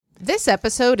This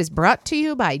episode is brought to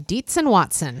you by Dietz and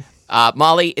Watson.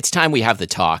 Molly, it's time we have the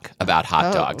talk about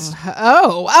hot dogs.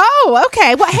 Oh,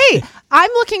 okay. Well, hey, I'm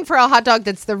looking for a hot dog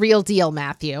that's the real deal,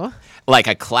 Matthew. Like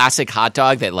a classic hot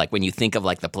dog that, like, when you think of,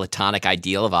 like, the platonic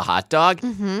ideal of a hot dog,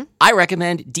 I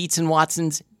recommend Dietz and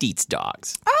Watson's Dietz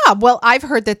Dogs. Well, I've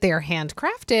heard that they're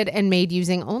handcrafted and made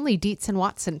using only Dietz and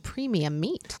Watson premium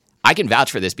meat. I can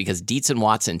vouch for this because Dietz and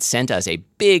Watson sent us a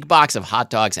big box of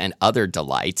hot dogs and other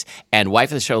delights. And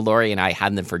wife of the show, Lori, and I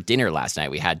had them for dinner last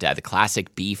night. We had the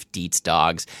classic beef Dietz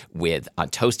dogs with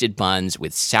toasted buns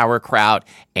with sauerkraut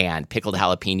and pickled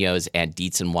jalapenos and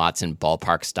Dietz and Watson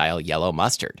ballpark-style yellow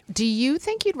mustard. Do you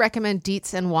think you'd recommend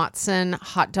Dietz and Watson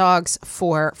hot dogs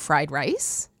for fried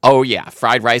rice? Oh, yeah.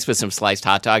 Fried rice with some sliced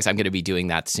hot dogs. I'm going to be doing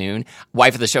that soon.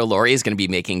 Wife of the show, Lori, is going to be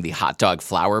making the hot dog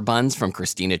flour buns from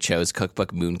Christina Cho's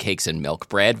cookbook, Mooncakes and Milk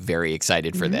Bread. Very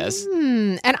excited for this.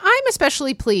 And I'm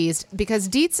especially pleased because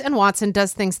Dietz and Watson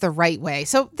does things the right way.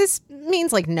 So this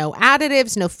means like no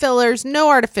additives, no fillers, no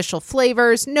artificial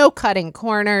flavors, no cutting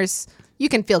corners. You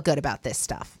can feel good about this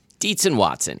stuff. Dietz and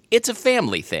Watson. It's a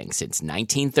family thing since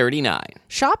 1939.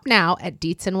 Shop now at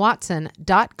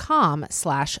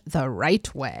dietzandwatson.com/the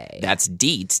right way. That's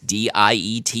Dietz,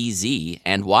 D-I-E-T-Z,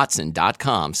 and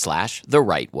Watson.com/the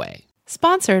right way.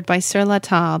 Sponsored by Sur La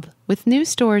Table, with new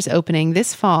stores opening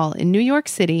this fall in New York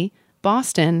City,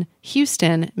 Boston,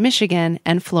 Houston, Michigan,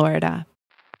 and Florida.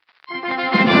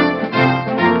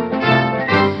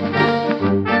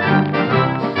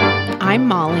 I'm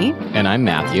Molly. And I'm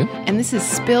Matthew. And this is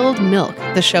Spilled Milk,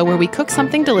 the show where we cook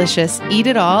something delicious, eat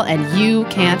it all, and you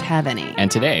can't have any.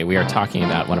 And today we are talking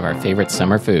about one of our favorite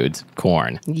summer foods,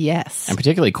 corn. Yes. And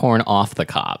particularly corn off the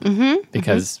cob.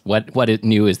 Because what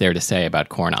new is there to say about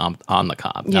corn on the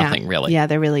cob? Nothing, really. Yeah,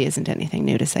 there really isn't anything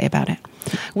new to say about it.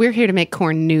 We're here to make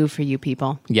corn new for you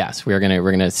people. Yes, we're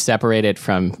gonna separate it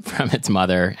from its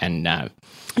mother. And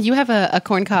you have a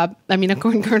corn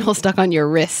kernel stuck on your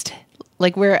wrist,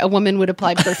 like where a woman would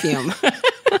apply perfume.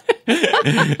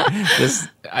 This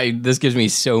gives me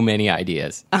so many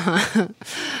ideas.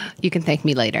 You can thank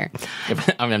me later.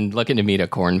 I'm looking to meet a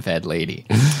corn-fed lady.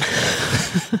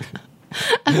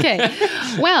 Okay.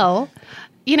 Well,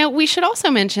 we should also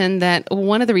mention that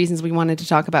one of the reasons we wanted to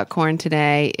talk about corn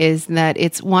today is that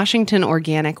it's Washington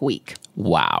Organic Week.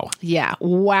 Wow. Yeah.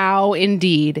 Wow,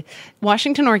 indeed.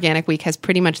 Washington Organic Week has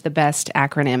pretty much the best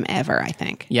acronym ever, I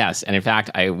think. Yes. And in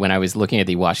fact, when I was looking at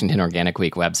the Washington Organic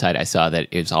Week website, I saw that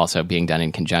it's also being done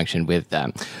in conjunction with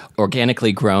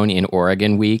Organically Grown in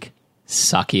Oregon Week.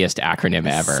 Suckiest acronym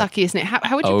ever. Suckiest name.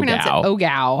 How would you pronounce it?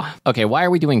 OGOW. Okay, why are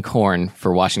we doing corn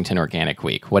for Washington Organic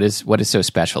Week? What is so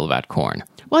special about corn?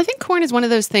 Well, I think corn is one of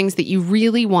those things that you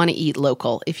really want to eat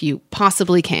local if you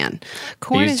possibly can.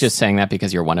 Corn is just saying that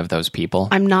because you're one of those people?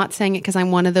 I'm not saying it because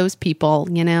I'm one of those people,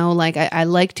 like I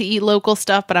like to eat local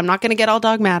stuff, but I'm not going to get all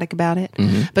dogmatic about it.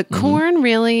 But corn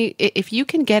really, if you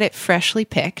can get it freshly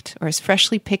picked or as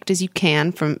freshly picked as you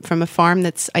can from a farm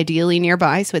that's ideally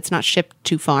nearby so it's not shipped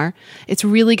too far, it's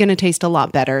really going to taste a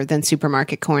lot better than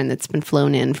supermarket corn that's been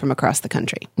flown in from across the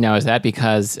country. Now, is that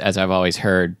because, as I've always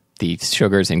heard, the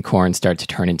sugars in corn start to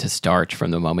turn into starch from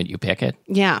the moment you pick it?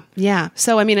 Yeah.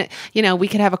 So, we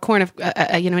could have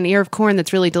an ear of corn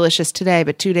that's really delicious today,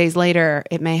 but 2 days later,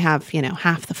 it may have,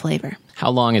 half the flavor.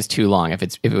 How long is too long? If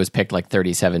it was picked like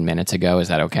 37 minutes ago, is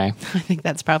that okay? I think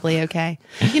that's probably okay.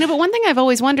 But one thing I've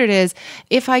always wondered is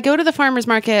if I go to the farmer's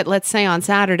market, let's say on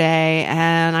Saturday,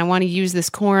 and I want to use this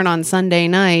corn on Sunday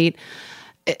night,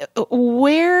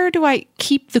 where do I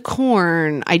keep the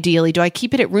corn ideally? Do I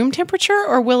keep it at room temperature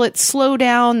or will it slow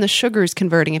down the sugars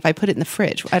converting if I put it in the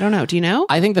fridge? I don't know. Do you know?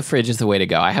 I think the fridge is the way to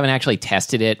go. I haven't actually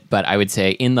tested it, but I would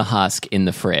say in the husk, in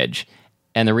the fridge.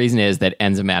 And the reason is that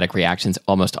enzymatic reactions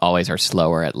almost always are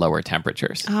slower at lower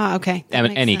temperatures. Ah, okay.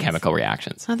 Any chemical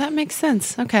reactions. Oh, that makes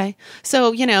sense. Okay.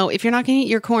 So, if you're not going to eat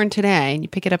your corn today and you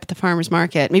pick it up at the farmer's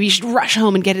market, maybe you should rush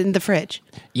home and get it in the fridge.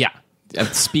 Yeah.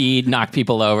 Speed, knock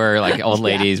people over like old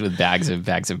ladies with bags of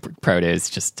produce.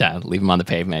 Just leave them on the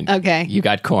pavement. Okay. You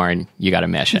got corn. You got a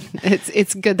mission.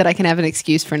 It's good that I can have an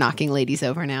excuse for knocking ladies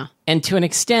over now. And to an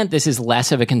extent, this is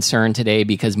less of a concern today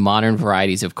because modern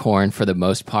varieties of corn, for the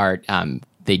most part,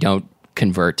 they don't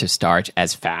convert to starch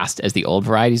as fast as the old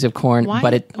varieties of corn.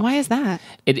 Why is that?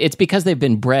 It's because they've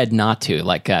been bred not to.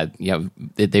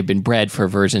 They've been bred for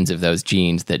versions of those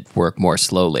genes that work more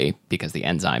slowly because the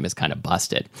enzyme is kind of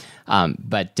busted.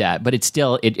 But it's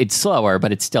still it's slower,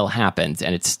 but it still happens,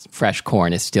 and it's fresh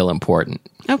corn is still important.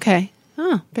 Okay.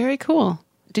 Oh, very cool.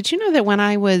 Did you know that when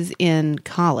I was in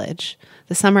college,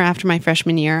 the summer after my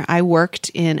freshman year, I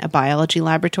worked in a biology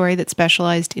laboratory that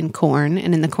specialized in corn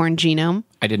and in the corn genome?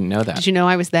 I didn't know that. Did you know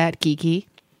I was that geeky?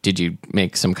 did you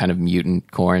make some kind of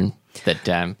mutant corn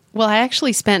that? Well, I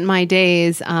actually spent my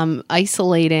days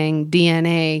isolating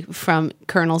DNA from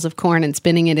kernels of corn and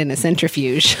spinning it in a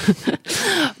centrifuge.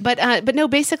 But no,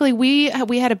 basically we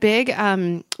had a big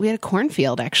we had a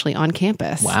cornfield actually on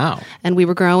campus. Wow! And we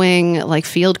were growing like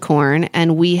field corn,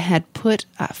 and we had put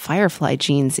firefly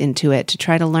genes into it to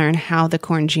try to learn how the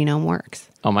corn genome works.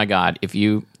 Oh my God!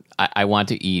 I want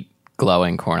to eat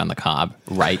glowing corn on the cob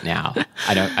right now.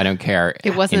 I don't care.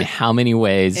 It wasn't in how many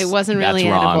ways. It wasn't really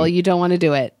edible. You don't want to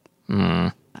do it.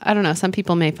 I don't know. Some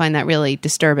people may find that really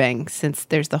disturbing since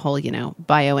there's the whole,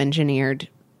 bioengineered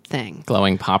thing.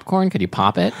 Glowing popcorn? Could you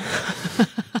pop it?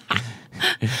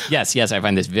 Yes, I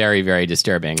find this very, very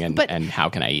disturbing. And how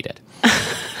can I eat it?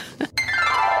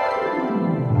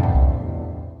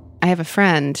 I have a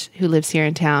friend who lives here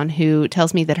in town who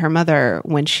tells me that her mother,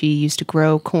 when she used to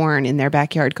grow corn in their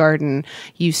backyard garden,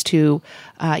 used to,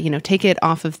 take it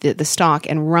off of the stalk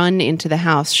and run into the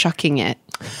house, shucking it,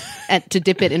 to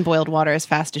dip it in boiled water as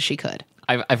fast as she could.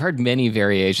 I've heard many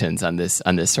variations on this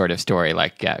sort of story,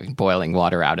 like boiling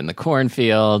water out in the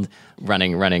cornfield,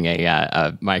 running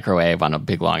a microwave on a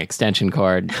big long extension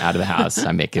cord out of the house.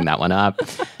 I'm making that one up.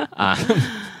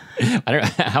 I don't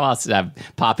know how else.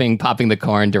 Popping the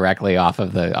corn directly off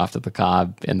of the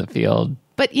cob in the field.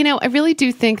 But I really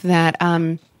do think that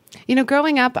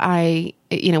growing up,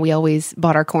 we always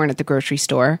bought our corn at the grocery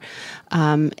store,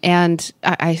 and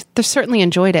I certainly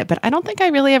enjoyed it. But I don't think I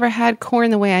really ever had corn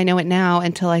the way I know it now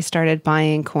until I started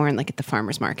buying corn like at the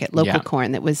farmer's market, local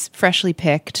corn that was freshly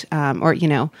picked, or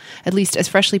at least as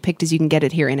freshly picked as you can get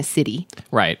it here in a city.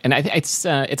 Right, and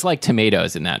it's like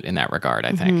tomatoes in that regard.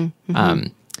 I think. Mm-hmm.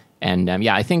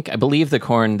 I believe the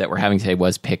corn that we're having today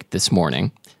was picked this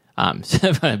morning.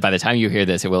 So by the time you hear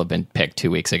this, it will have been picked 2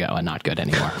 weeks ago and not good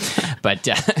anymore.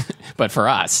 But for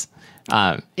us,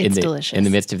 it's delicious in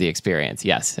the midst of the experience.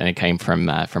 Yes, and it came from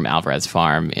Alvarez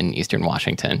Farm in Eastern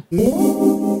Washington.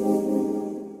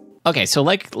 Okay, so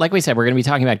like we said, we're going to be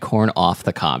talking about corn off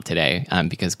the cob today,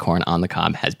 because corn on the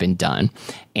cob has been done,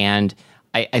 and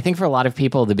I think for a lot of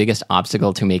people, the biggest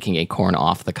obstacle to making a corn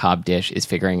off the cob dish is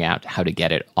figuring out how to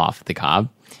get it off the cob.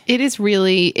 It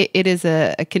is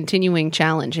a continuing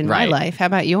challenge in my life. How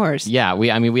about yours? Yeah, we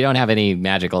don't have any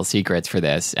magical secrets for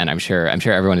this, and I'm sure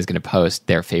everyone is going to post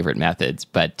their favorite methods.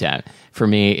 But for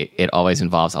me, it always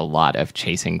involves a lot of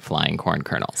chasing flying corn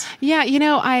kernels. Yeah,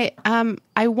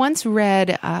 I once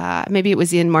read, maybe it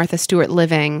was in Martha Stewart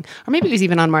Living, or maybe it was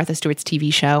even on Martha Stewart's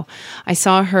TV show. I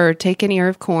saw her take an ear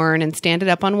of corn and stand it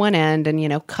up on one end and,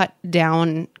 cut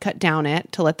down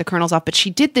it to let the kernels off. But she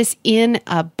did this in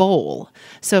a bowl.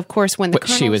 So of course, when the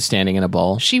kernels, she was standing in a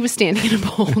bowl. She was standing in a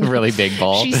bowl. A really big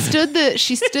bowl. She stood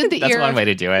the That's one way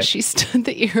to do it. She stood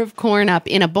the ear of corn up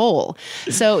in a bowl.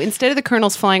 So instead of the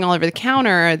kernels flying all over the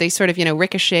counter, they sort of,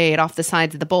 ricocheted off the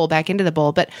sides of the bowl back into the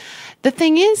bowl. But the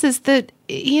thing is that,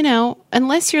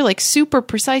 unless you're like super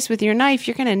precise with your knife,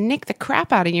 you're going to nick the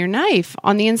crap out of your knife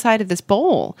on the inside of this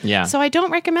bowl. Yeah. So I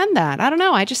don't recommend that. I don't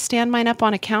know. I just stand mine up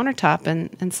on a countertop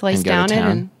and slice down it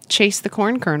and chase the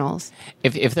corn kernels.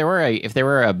 If there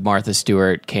were a Martha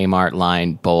Stewart Kmart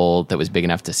line bowl that was big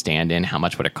enough to stand in, how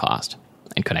much would it cost?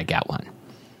 And could I get one?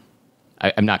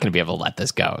 I'm not going to be able to let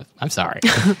this go. I'm sorry.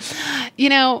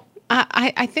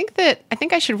 I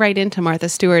think I should write into Martha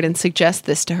Stewart and suggest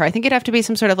this to her. I think it'd have to be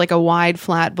some sort of like a wide,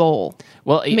 flat bowl.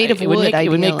 Well, made of wood. It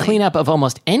would make cleanup of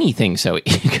almost anything. So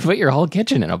you could put your whole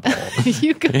kitchen in a bowl.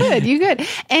 You could.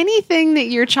 Anything that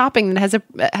you're chopping that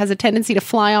has a tendency to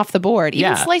fly off the board.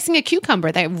 Even slicing a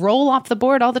cucumber, they roll off the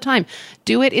board all the time.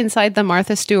 Do it inside the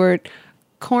Martha Stewart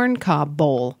corn cob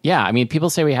bowl. Yeah,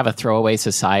 people say we have a throwaway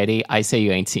society. I say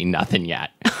you ain't seen nothing yet.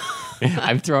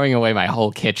 I'm throwing away my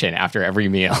whole kitchen after every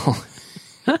meal.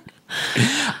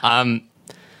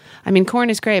 Corn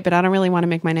is great, but I don't really want to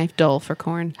make my knife dull for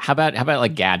corn. How about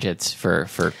like gadgets for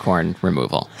corn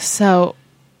removal? So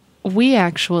we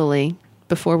actually,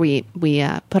 before we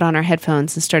put on our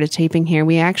headphones and started taping here,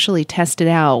 we actually tested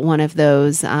out one of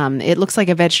those. It looks like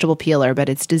a vegetable peeler, but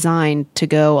it's designed to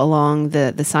go along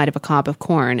the side of a cob of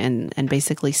corn and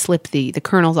basically slip the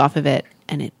kernels off of it,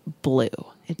 and it blew.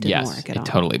 It didn't work at all. It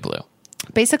totally blew.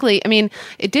 Basically,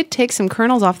 it did take some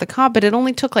kernels off the cob, but it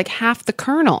only took like half the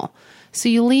kernel. So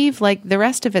you leave like the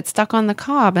rest of it stuck on the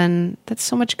cob, and that's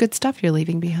so much good stuff you're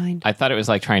leaving behind. I thought it was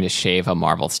like trying to shave a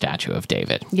marble statue of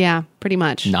David. Yeah, pretty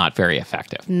much. Not very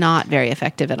effective. Not very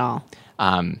effective at all.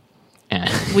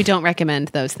 We don't recommend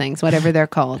those things, whatever they're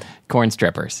called. Corn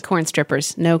strippers. Corn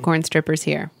strippers. No corn strippers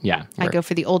here. Yeah. I go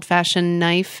for the old-fashioned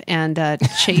knife and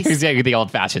chase. Exactly, the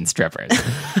old-fashioned strippers.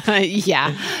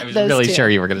 Yeah. I was really sure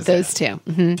you were going to say those two.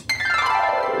 Mm-hmm.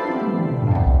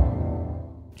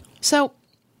 So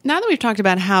Now that we've talked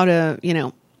about how to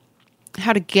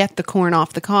get the corn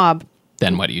off the cob,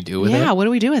 Then what do you do with it? yeah, what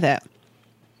do we do with it?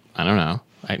 I don't know.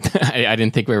 I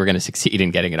didn't think we were going to succeed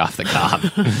in getting it off the cob,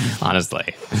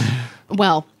 honestly.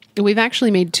 Well, we've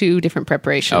actually made 2 different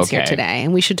preparations here Okay. today,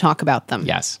 and we should talk about them.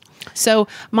 Yes. So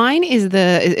mine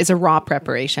is a raw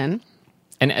preparation.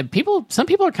 And some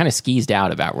people are kind of skeezed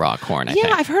out about raw corn, I Yeah,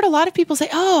 think. I've heard a lot of people say,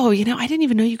 "Oh, I didn't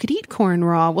even know you could eat corn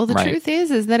raw." Well, the Right. truth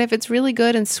is that if it's really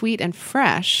good and sweet and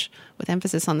fresh, with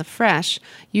emphasis on the fresh,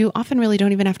 you often really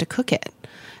don't even have to cook it.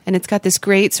 And it's got this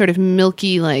great sort of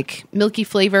milky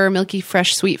flavor, milky,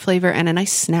 fresh, sweet flavor, and a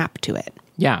nice snap to it.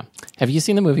 Yeah. Have you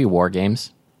seen the movie War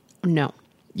Games? No.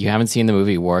 You haven't seen the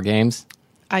movie War Games?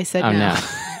 I said Oh, no.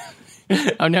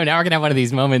 no. Oh, no. Now we're going to have one of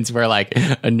these moments where, like,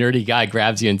 a nerdy guy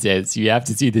grabs you and says, you have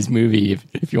to see this movie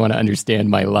if you want to understand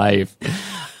my life.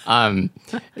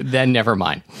 Then never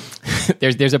mind.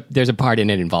 There's a part in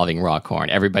it involving raw corn.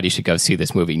 Everybody should go see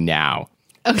this movie now.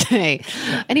 Okay.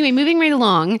 Anyway, moving right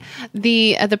along,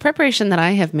 the preparation that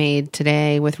I have made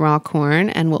today with raw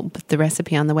corn, and we'll put the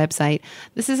recipe on the website.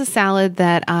 This is a salad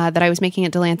that I was making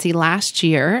at Delancey last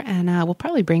year, and we'll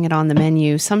probably bring it on the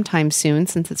menu sometime soon,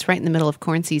 since it's right in the middle of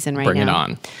corn season right now. Bring it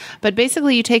on. But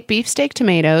basically, you take beefsteak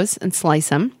tomatoes and slice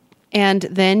them. And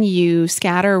then you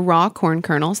scatter raw corn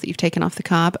kernels that you've taken off the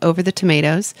cob over the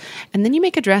tomatoes. And then you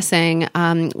make a dressing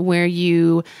where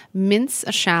you mince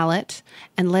a shallot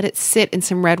and let it sit in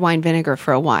some red wine vinegar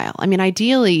for a while. I mean,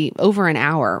 ideally over an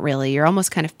hour, really. You're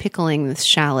almost kind of pickling this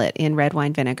shallot in red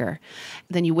wine vinegar.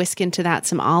 Then you whisk into that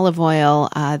some olive oil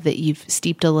that you've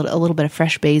steeped a little bit of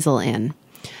fresh basil in.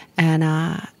 And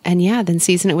then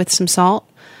season it with some salt.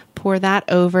 Pour that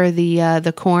over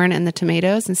the corn and the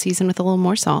tomatoes and season with a little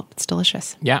more salt. It's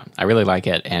delicious. Yeah, I really like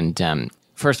it. And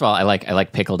first of all, I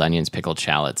like pickled onions, pickled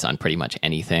shallots on pretty much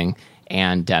anything.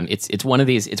 And it's one of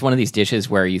these dishes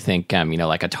where you think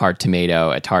like a tart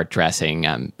tomato, a tart dressing,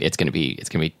 it's gonna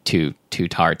be two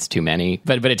tarts too many.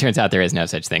 But it turns out there is no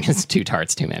such thing as 2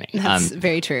 tarts too many. That's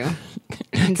very true.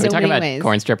 In Can we talk about ways.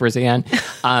 corn strippers again?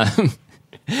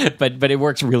 But it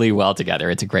works really well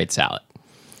together. It's a great salad.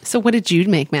 So what did you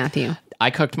make, Matthew? I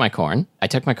cooked my corn. I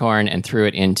took my corn and threw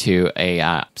it into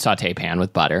a saute pan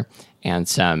with butter and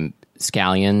some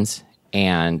scallions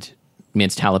and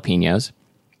minced jalapenos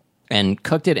and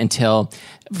cooked it until,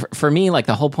 for me, like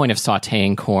the whole point of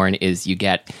sauteing corn is you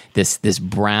get this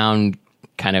brown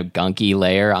kind of gunky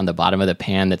layer on the bottom of the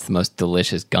pan that's the most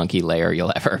delicious gunky layer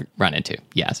you'll ever run into.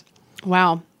 Yes.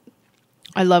 Wow.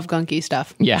 I love gunky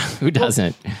stuff. Yeah, who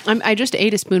doesn't? I just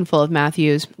ate a spoonful of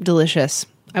Matthew's delicious,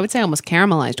 I would say almost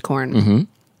caramelized corn. Mm-hmm.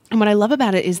 And what I love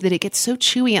about it is that it gets so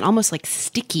chewy and almost like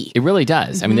sticky. It really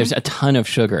does. Mm-hmm. I mean, there's a ton of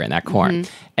sugar in that corn.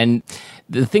 Mm-hmm. And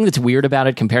the thing that's weird about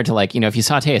it compared to if you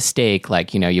saute a steak,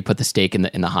 you put the steak in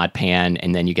the hot pan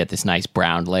and then you get this nice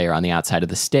brown layer on the outside of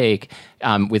the steak.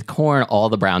 With corn, all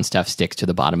the brown stuff sticks to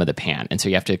the bottom of the pan. And so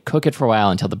you have to cook it for a while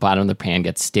until the bottom of the pan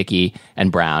gets sticky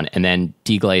and brown and then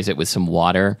deglaze it with some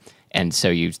water. And so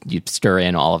you stir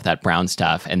in all of that brown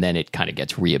stuff, and then it kind of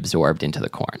gets reabsorbed into the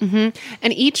corn. Mm-hmm.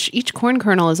 And each corn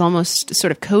kernel is almost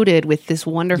sort of coated with this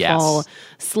wonderful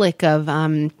slick of,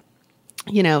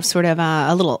 sort of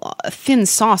a little thin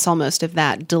sauce almost of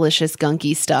that delicious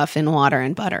gunky stuff in water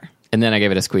and butter. And then I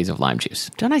gave it a squeeze of lime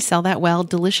juice. Don't I sell that well?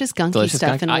 Delicious gunky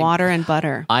stuff in water and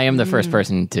butter. I am the first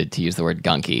person to use the word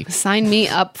gunky. Sign me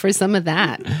up for some of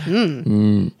that.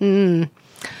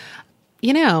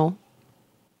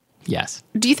 Yes.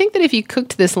 Do you think that if you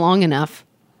cooked this long enough,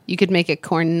 you could make a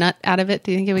corn nut out of it?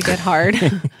 Do you think it would get hard?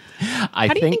 How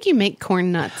do you think you make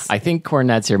corn nuts? I think corn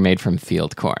nuts are made from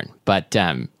field corn. But,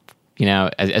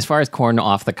 as far as corn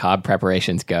off the cob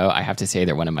preparations go, I have to say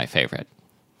they're one of my favorite.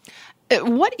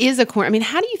 What is a corn? I mean,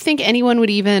 how do you think anyone would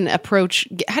even approach?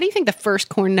 How do you think the first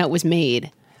corn nut was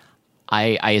made?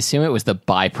 I assume it was the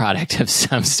byproduct of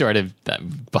some sort of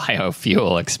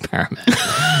biofuel experiment.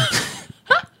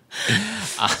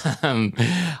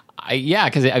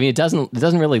 Because it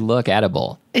doesn't really look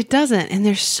edible. It doesn't, and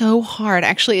they're so hard.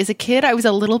 Actually, as a kid, I was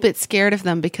a little bit scared of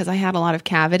them because I had a lot of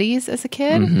cavities as a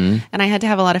kid, and I had to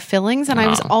have a lot of fillings, and I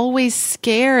was always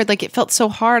scared. Like, it felt so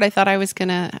hard. I thought I was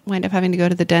gonna wind up having to go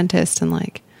to the dentist and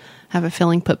have a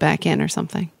filling put back in or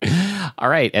something. All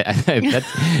right,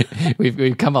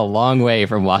 we've come a long way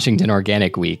from Washington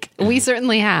Organic Week. We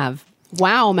certainly have.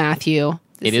 Wow, Matthew.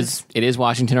 It is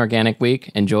Washington Organic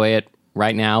Week. Enjoy it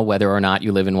right now, whether or not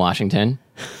you live in Washington.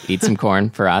 Eat some corn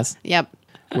for us. Yep.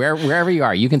 Wherever you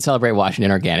are, you can celebrate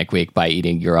Washington Organic Week by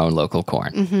eating your own local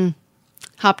corn. Mm-hmm.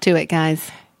 Hop to it, guys.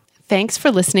 Thanks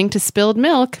for listening to Spilled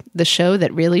Milk, the show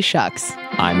that really shucks.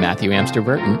 I'm Matthew Amster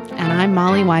Burton. And I'm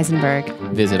Molly Weisenberg.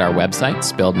 Visit our website,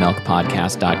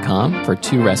 spilledmilkpodcast.com, for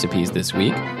 2 recipes this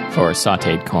week for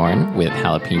sautéed corn with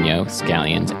jalapeno,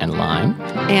 scallions, and lime.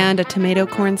 And a tomato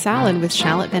corn salad with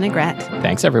shallot vinaigrette.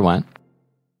 Thanks, everyone.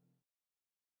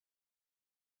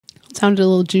 Sounded a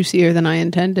little juicier than I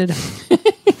intended.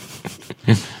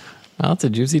 Well, it's a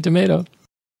juicy tomato.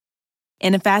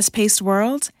 In a fast-paced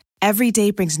world, every day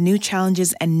brings new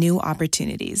challenges and new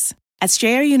opportunities. At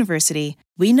Strayer University,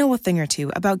 we know a thing or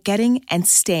two about getting and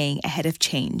staying ahead of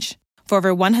change. For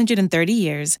over 130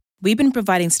 years, we've been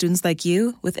providing students like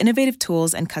you with innovative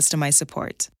tools and customized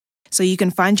support, so you can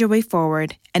find your way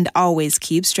forward and always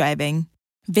keep striving.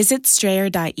 Visit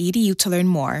strayer.edu to learn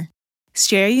more.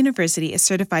 Strayer University is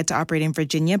certified to operate in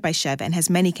Virginia by Chev and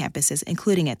has many campuses,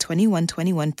 including at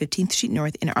 2121 15th Street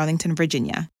North in Arlington,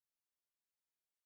 Virginia.